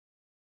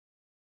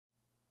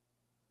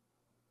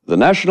The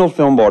National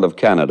Film Board of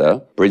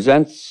Canada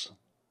presents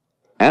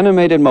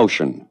Animated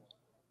Motion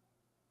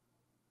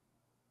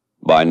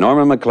by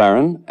Norman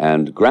McLaren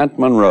and Grant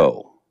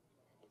Munro.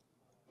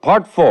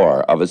 Part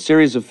 4 of a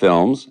series of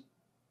films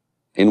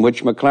in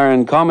which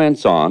McLaren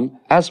comments on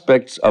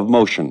aspects of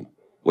motion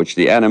which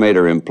the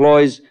animator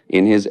employs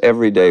in his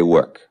everyday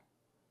work.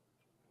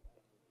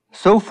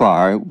 So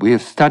far, we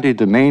have studied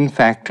the main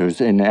factors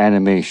in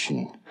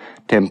animation,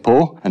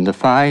 tempo, and the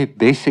 5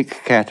 basic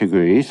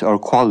categories or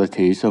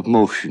qualities of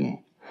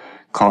motion: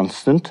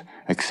 constant,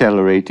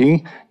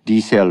 accelerating,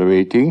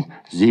 decelerating,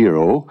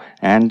 zero,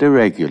 and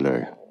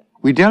irregular.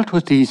 We dealt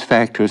with these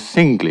factors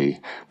singly,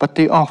 but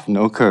they often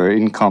occur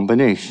in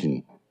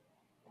combination.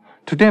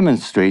 To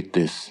demonstrate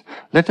this,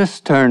 let us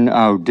turn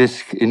our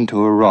disc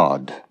into a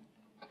rod.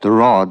 The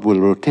rod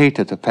will rotate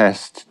at a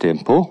fast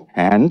tempo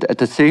and at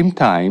the same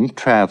time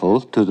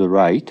travel to the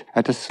right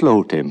at a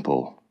slow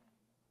tempo.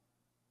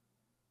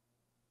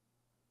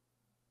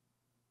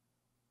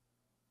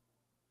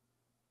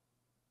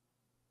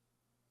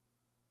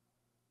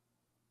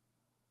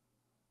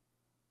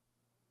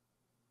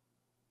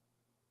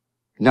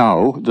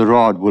 Now the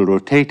rod will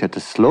rotate at a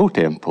slow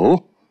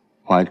tempo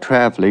while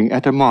traveling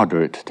at a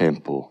moderate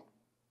tempo.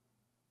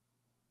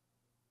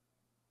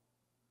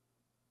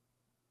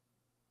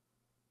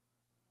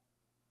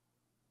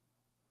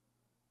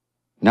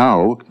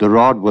 Now the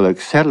rod will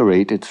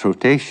accelerate its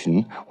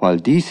rotation while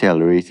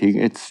decelerating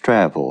its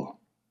travel.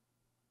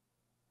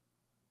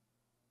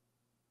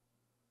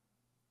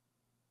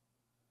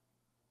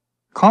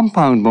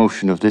 Compound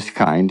motion of this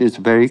kind is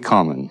very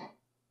common.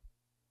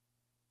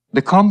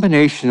 The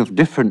combination of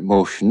different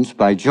motions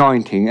by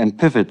jointing and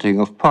pivoting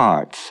of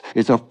parts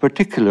is of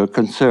particular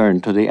concern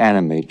to the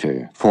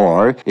animator,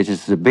 for it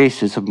is the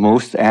basis of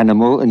most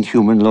animal and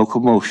human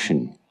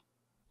locomotion.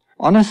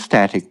 On a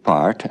static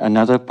part,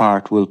 another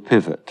part will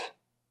pivot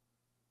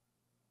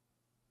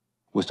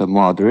with a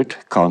moderate,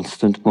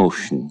 constant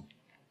motion.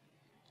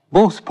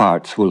 Both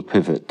parts will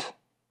pivot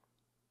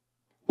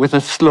with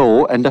a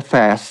slow and a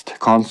fast,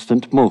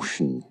 constant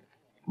motion.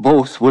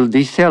 Both will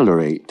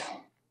decelerate.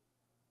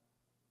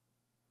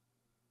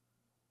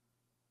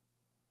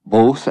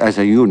 Both, as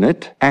a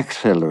unit,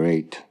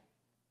 accelerate.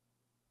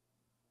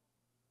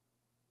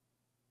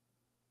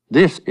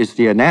 This is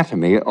the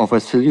anatomy of a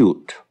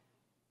salute.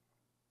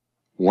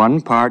 One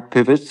part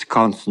pivots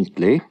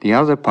constantly, the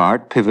other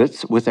part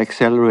pivots with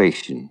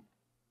acceleration.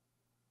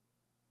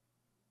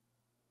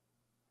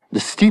 The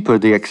steeper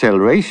the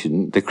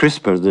acceleration, the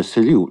crisper the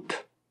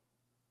salute.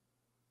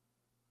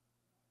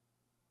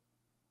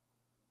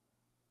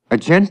 A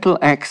gentle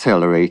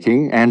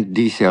accelerating and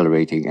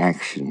decelerating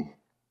action.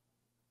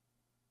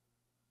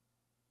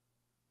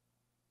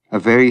 A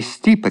very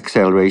steep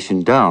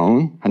acceleration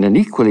down and an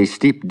equally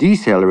steep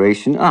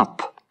deceleration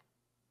up.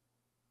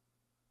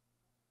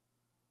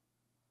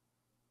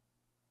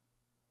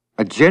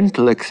 A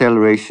gentle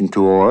acceleration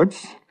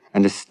towards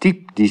and a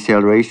steep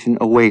deceleration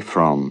away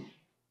from.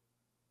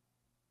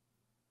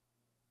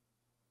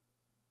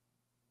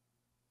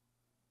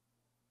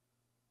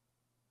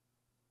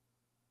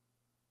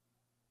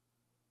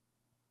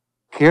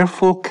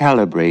 Careful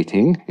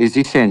calibrating is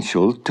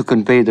essential to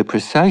convey the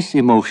precise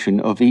emotion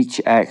of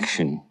each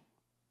action.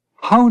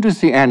 How does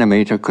the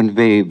animator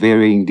convey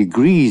varying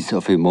degrees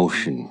of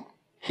emotion?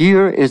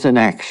 Here is an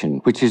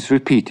action which is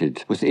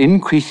repeated with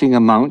increasing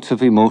amounts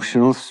of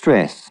emotional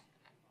stress.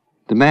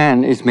 The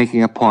man is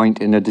making a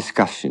point in a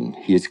discussion.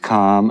 He is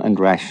calm and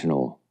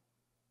rational.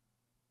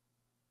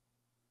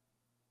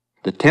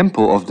 The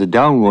tempo of the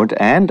downward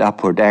and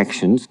upward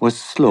actions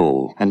was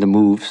slow and the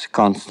moves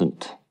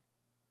constant.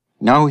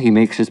 Now he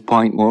makes his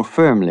point more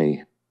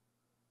firmly.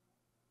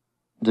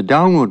 The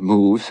downward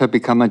moves have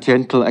become a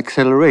gentle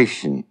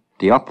acceleration.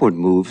 The upward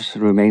moves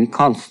remain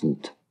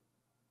constant.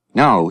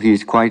 Now he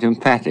is quite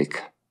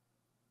emphatic.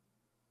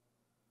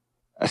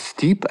 A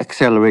steep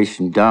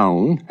acceleration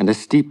down and a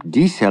steep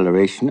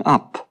deceleration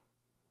up.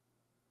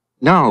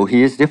 Now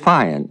he is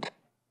defiant.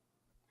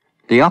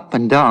 The up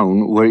and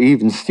down were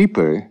even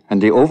steeper and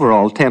the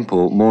overall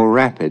tempo more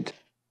rapid.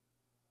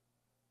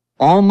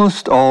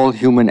 Almost all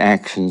human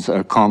actions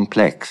are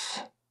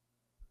complex.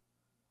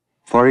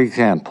 For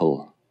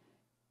example,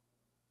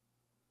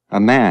 a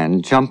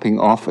man jumping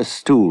off a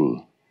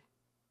stool.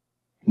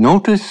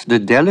 Notice the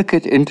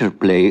delicate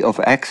interplay of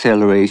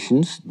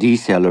accelerations,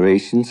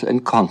 decelerations,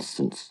 and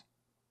constants.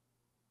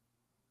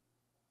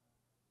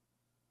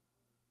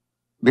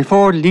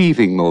 Before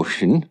leaving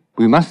motion,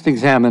 we must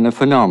examine a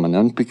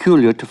phenomenon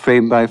peculiar to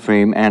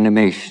frame-by-frame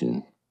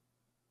animation.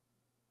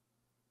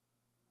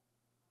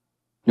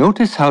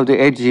 Notice how the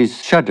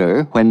edges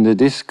shudder when the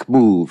disc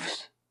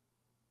moves.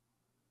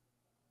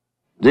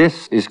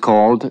 This is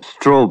called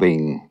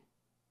strobing.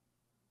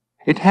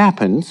 It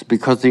happens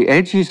because the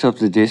edges of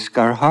the disc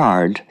are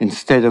hard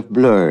instead of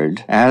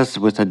blurred, as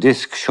with a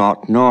disc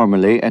shot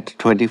normally at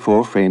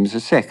 24 frames a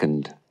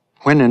second.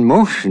 When in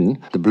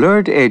motion, the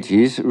blurred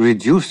edges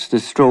reduce the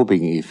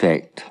strobing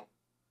effect.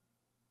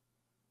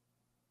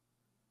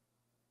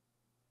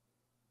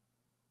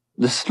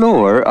 The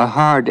slower a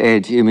hard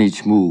edge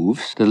image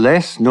moves, the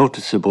less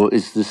noticeable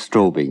is the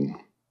strobing.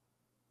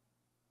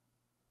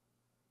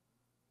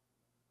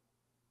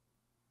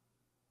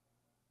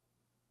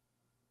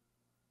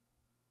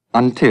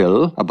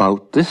 Until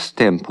about this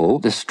tempo,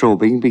 the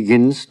strobing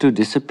begins to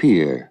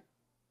disappear.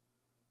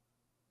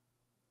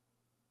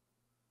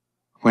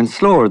 When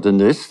slower than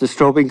this, the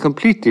strobing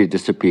completely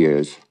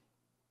disappears.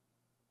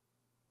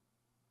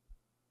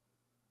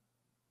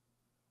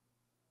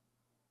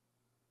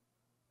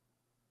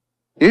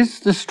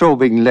 Is the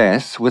strobing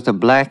less with a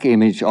black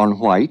image on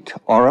white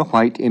or a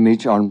white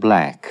image on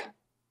black?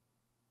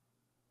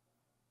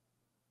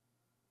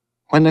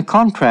 When the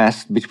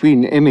contrast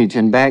between image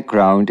and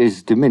background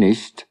is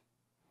diminished,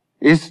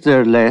 is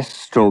there less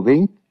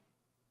strobing?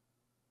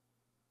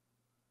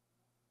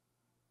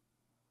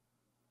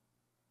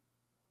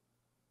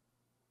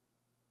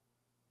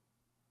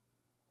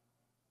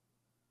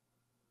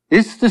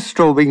 Is the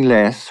strobing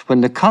less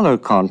when the color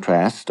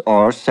contrast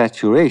or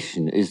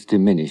saturation is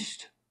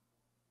diminished?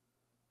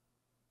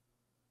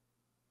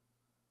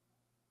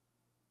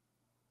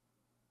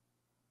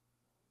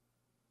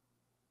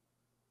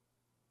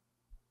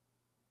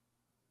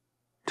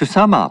 To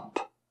sum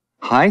up,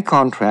 high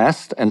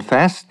contrast and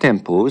fast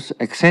tempos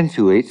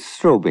accentuate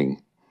strobing,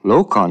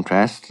 low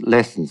contrast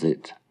lessens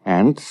it,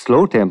 and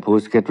slow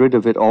tempos get rid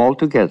of it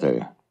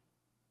altogether.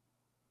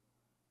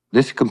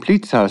 This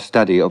completes our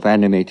study of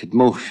animated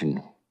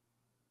motion.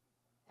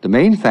 The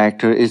main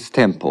factor is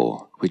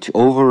tempo, which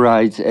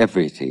overrides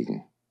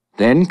everything.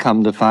 Then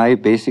come the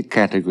 5 basic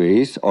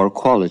categories or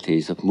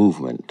qualities of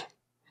movement: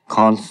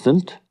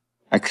 constant,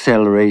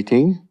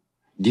 accelerating,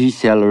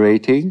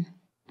 decelerating,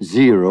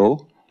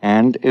 zero,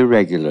 and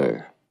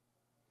irregular.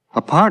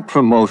 Apart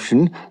from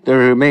motion, there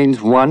remains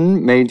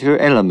one major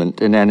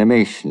element in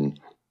animation.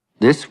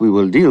 This we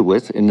will deal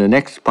with in the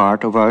next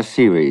part of our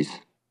series.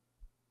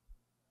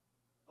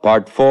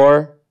 Part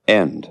 4,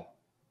 End.